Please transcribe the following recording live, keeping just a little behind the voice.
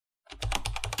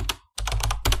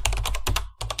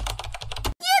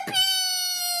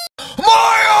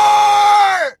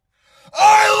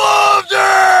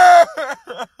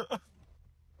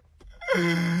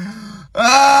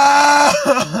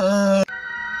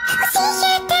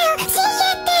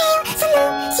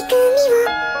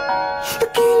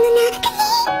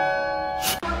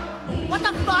What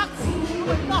the fuck? Oh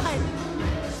my god.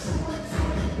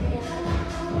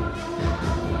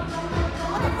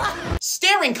 What the fuck?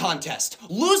 Staring contest.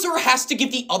 Loser has to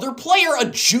give the other player a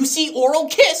juicy oral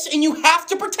kiss and you have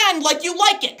to pretend like you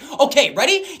like it. Okay,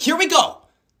 ready? Here we go.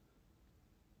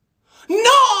 No,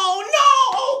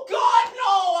 oh God,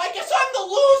 no! I guess I'm the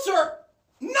loser!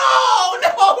 No!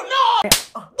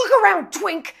 Look around,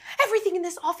 Twink! Everything in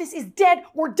this office is dead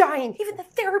or dying. Even the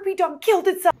therapy dog killed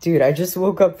itself. Dude, I just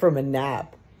woke up from a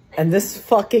nap, and this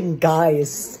fucking guy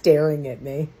is staring at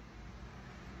me.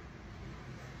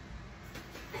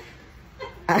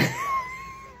 I've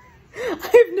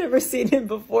never seen him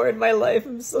before in my life.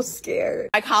 I'm so scared.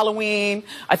 Like Halloween,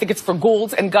 I think it's for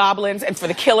ghouls and goblins and for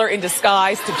the killer in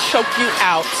disguise to choke you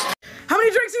out. How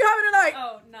many drinks are you having tonight?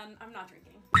 Oh, none. I'm not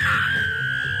drinking.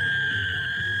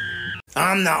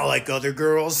 I'm not like other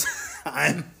girls.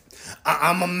 I'm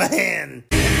a man.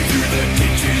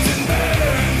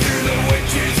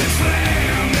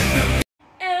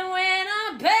 And when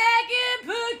I'm back in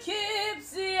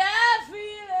Poughkeepsie, I feel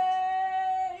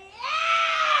it.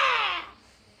 Yeah!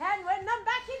 And when I'm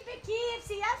back in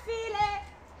Poughkeepsie, I feel it.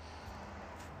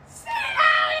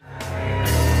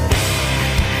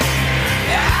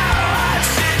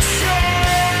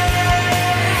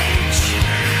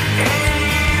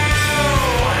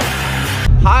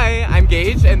 Hi, I'm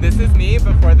Gage, and this is me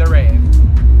before the rave.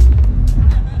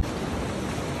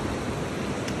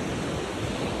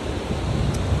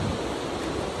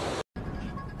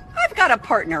 I've got a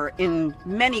partner in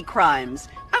many crimes.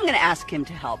 I'm gonna ask him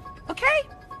to help, okay?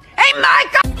 Hey,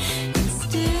 Michael!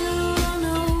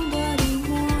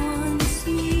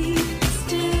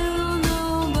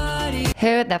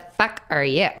 Who the fuck are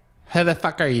you? Who the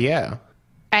fuck are you?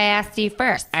 I asked you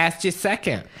first. I asked you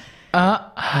second.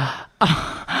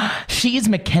 She's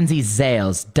Mackenzie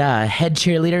Zales, duh, head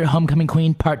cheerleader, homecoming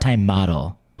queen, part-time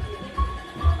model.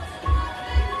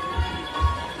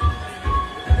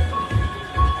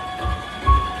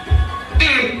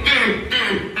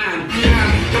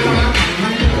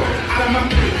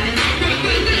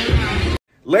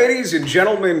 Ladies and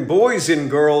gentlemen, boys and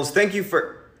girls, thank you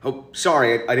for... Oh,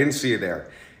 sorry, I didn't see you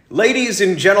there. Ladies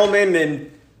and gentlemen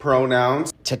and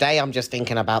pronouns. Today I'm just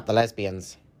thinking about the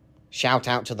lesbians. Shout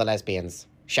out to the lesbians.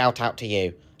 Shout out to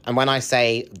you. And when I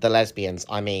say the lesbians,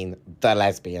 I mean the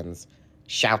lesbians.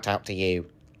 Shout out to you,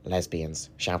 lesbians.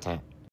 Shout out.